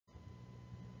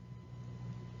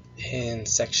In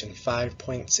section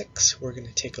 5.6, we're going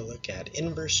to take a look at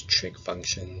inverse trig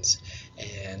functions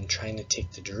and trying to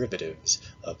take the derivatives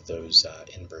of those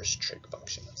inverse trig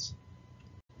functions.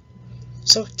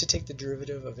 So to take the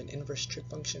derivative of an inverse trig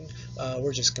function,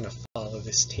 we're just going to follow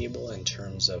this table in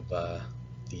terms of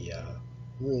the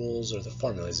rules or the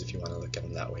formulas, if you want to look at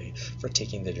them that way, for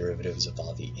taking the derivatives of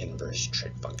all the inverse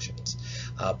trig functions.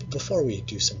 But before we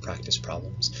do some practice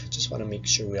problems, just want to make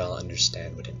sure we all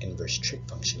understand what an inverse trig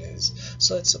function is.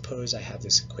 So let's suppose I have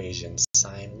this equation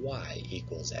sine y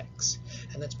equals x,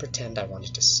 and let's pretend I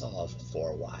wanted to solve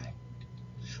for y.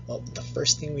 Well, the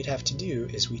first thing we'd have to do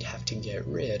is we'd have to get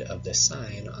rid of the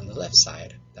sign on the left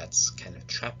side that's kind of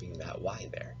trapping that y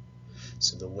there.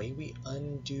 So the way we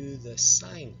undo the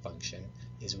sine function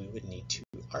is we would need to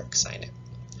arcsine it.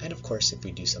 And of course, if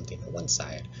we do something to one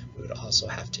side, we would also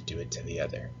have to do it to the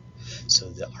other. So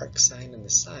the arcsine and the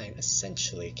sine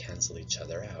essentially cancel each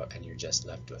other out, and you're just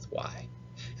left with y.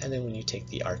 And then when you take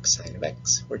the arcsine of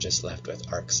x, we're just left with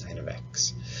arcsine of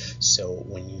x. So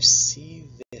when you see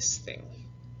this thing,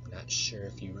 I'm not sure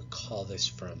if you recall this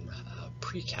from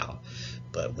pre-cal,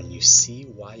 but when you see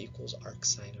y equals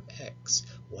arcsine of x,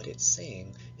 what it's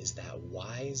saying is that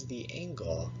y is the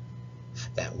angle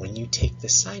that when you take the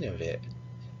sine of it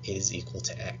is equal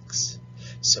to x.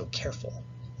 So careful,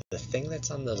 the thing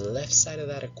that's on the left side of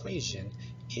that equation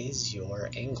is your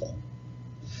angle.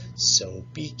 So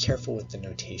be careful with the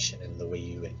notation and the way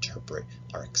you interpret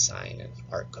arcsine and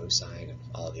arccosine and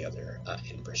all the other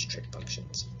inverse trig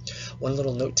functions. One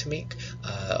little note to make,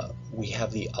 we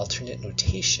have the alternate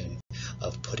notation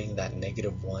of putting that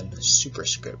 -1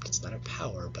 superscript, it's not a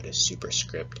power but a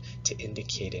superscript, to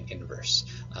indicate an inverse,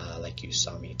 like you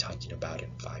saw me talking about in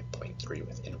 5.3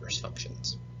 with inverse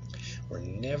functions. We're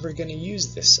never going to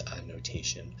use this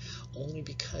notation only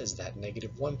because that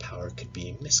 -1 power could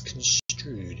be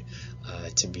misconstrued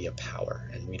to be a power,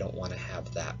 and we don't want to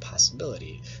have that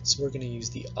possibility. So we're going to use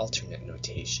the alternate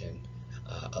notation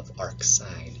of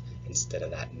arcsine instead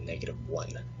of that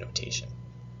 -1 notation.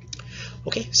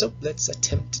 Okay, so let's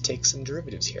attempt to take some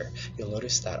derivatives here. You'll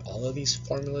notice that all of these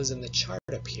formulas in the chart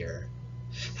up here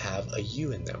have a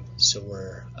u in them. So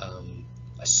we're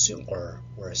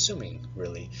assuming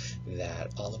really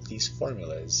that all of these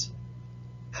formulas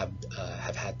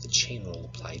have had the chain rule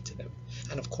applied to them.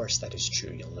 And of course that is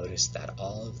true. You'll notice that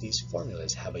all of these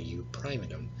formulas have a u prime in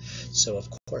them. So of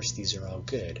course these are all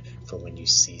good for when you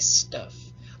see stuff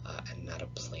and not a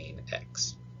plain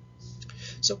x.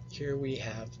 So here we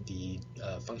have the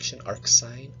function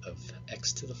arcsine of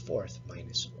x to the 4th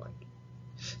minus 1.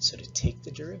 So to take the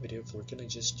derivative, we're going to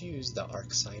just use the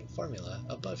arcsine formula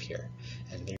above here.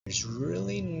 And there's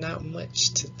really not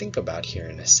much to think about here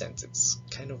in a sense. It's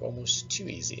kind of almost too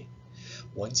easy.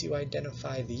 Once you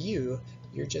identify the u,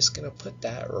 you're just going to put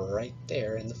that right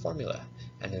there in the formula.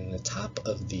 And in the top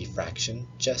of the fraction,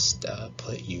 just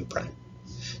put u prime.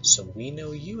 So we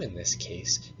know u in this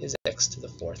case is x to the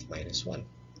 4th minus 1.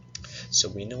 So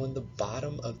we know in the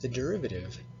bottom of the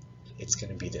derivative, it's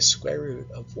going to be the square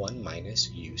root of 1 minus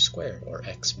u squared, or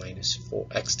x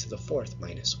to the 4th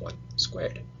minus 1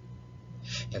 squared.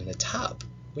 In the top,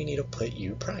 we need to put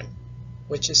u prime,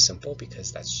 which is simple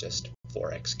because that's just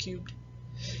 4x cubed.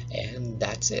 And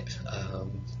that's it.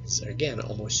 So again,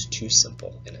 almost too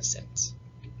simple in a sense.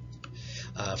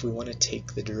 If we want to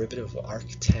take the derivative of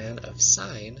arctan of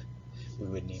sine, we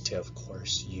would need to, of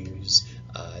course, use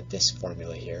this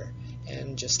formula here.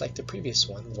 And just like the previous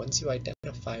one, once you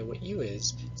identify what u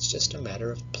is, it's just a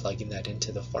matter of plugging that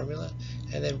into the formula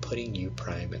and then putting u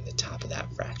prime in the top of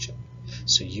that fraction.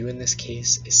 So u in this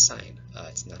case is sine.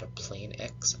 It's not a plain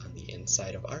x on the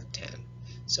inside of arctan,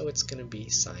 so it's going to be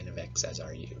sine of x as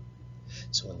our u.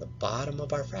 So in the bottom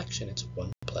of our fraction, it's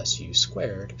 1 plus u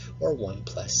squared, or 1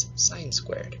 plus sine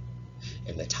squared.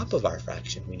 In the top of our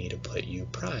fraction, we need to put u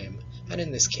prime, and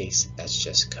in this case, that's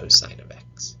just cosine of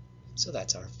x. So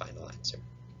that's our final answer.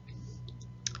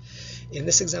 In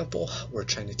this example, we're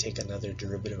trying to take another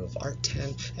derivative of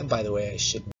arctan, and by the way, I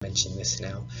should mention this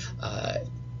now.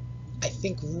 I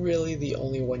think really the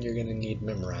only one you're going to need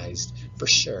memorized for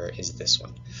sure is this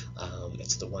one.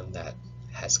 It's the one that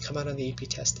has come out on the AP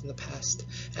test in the past,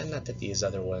 and not that these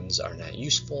other ones are not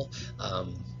useful,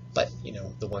 but you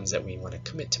know, the ones that we want to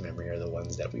commit to memory are the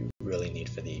ones that we really need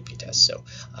for the AP test. So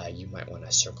you might want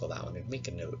to circle that one and make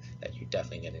a note that you're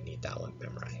definitely going to need that one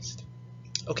memorized.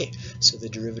 Okay, so the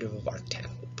derivative of arctan.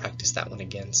 We'll practice that one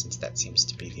again since that seems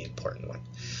to be the important one.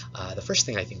 The first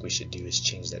thing I think we should do is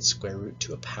change that square root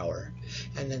to a power,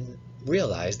 and then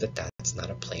realize that that's not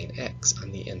a plain x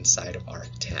on the inside of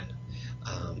arctan.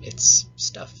 It's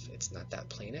stuff, it's not that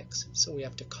plain x, so we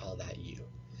have to call that u.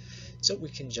 So we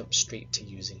can jump straight to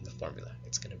using the formula.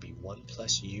 It's going to be 1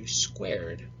 plus u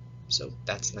squared. So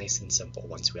that's nice and simple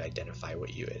once we identify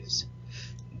what u is.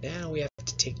 Now we have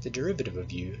to take the derivative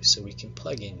of u, so we can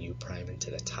plug in u prime into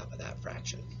the top of that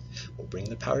fraction. We'll bring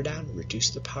the power down, reduce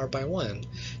the power by 1,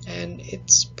 and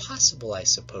it's possible, I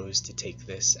suppose, to take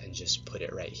this and just put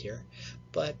it right here,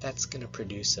 but that's going to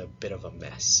produce a bit of a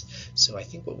mess. So I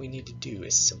think what we need to do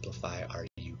is simplify our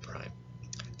u prime.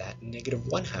 That negative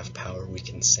 1/2 power we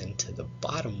can send to the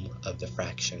bottom of the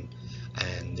fraction,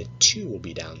 and the 2 will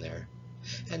be down there.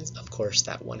 And of course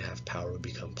that 1/2 power will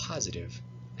become positive,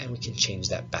 and we can change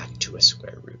that back to a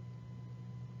square root.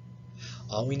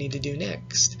 All we need to do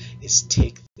next is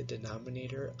take the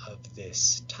denominator of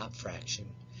this top fraction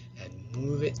and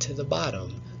move it to the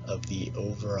bottom of the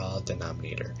overall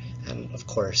denominator. And of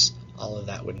course, all of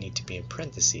that would need to be in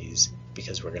parentheses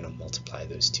because we're going to multiply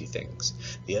those two things.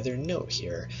 The other note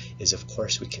here is, of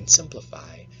course, we can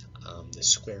simplify the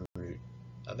square root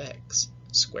of x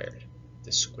squared.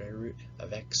 The square root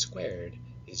of x squared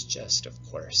is just, of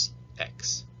course,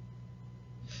 x.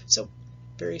 So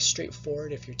very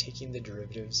straightforward if you're taking the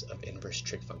derivatives of inverse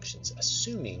trig functions,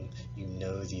 assuming you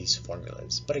know these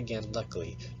formulas. But again,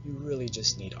 luckily, you really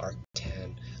just need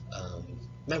arctan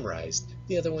memorized.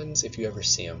 The other ones, if you ever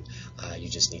see them, you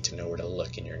just need to know where to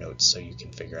look in your notes so you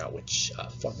can figure out which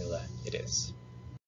formula it is.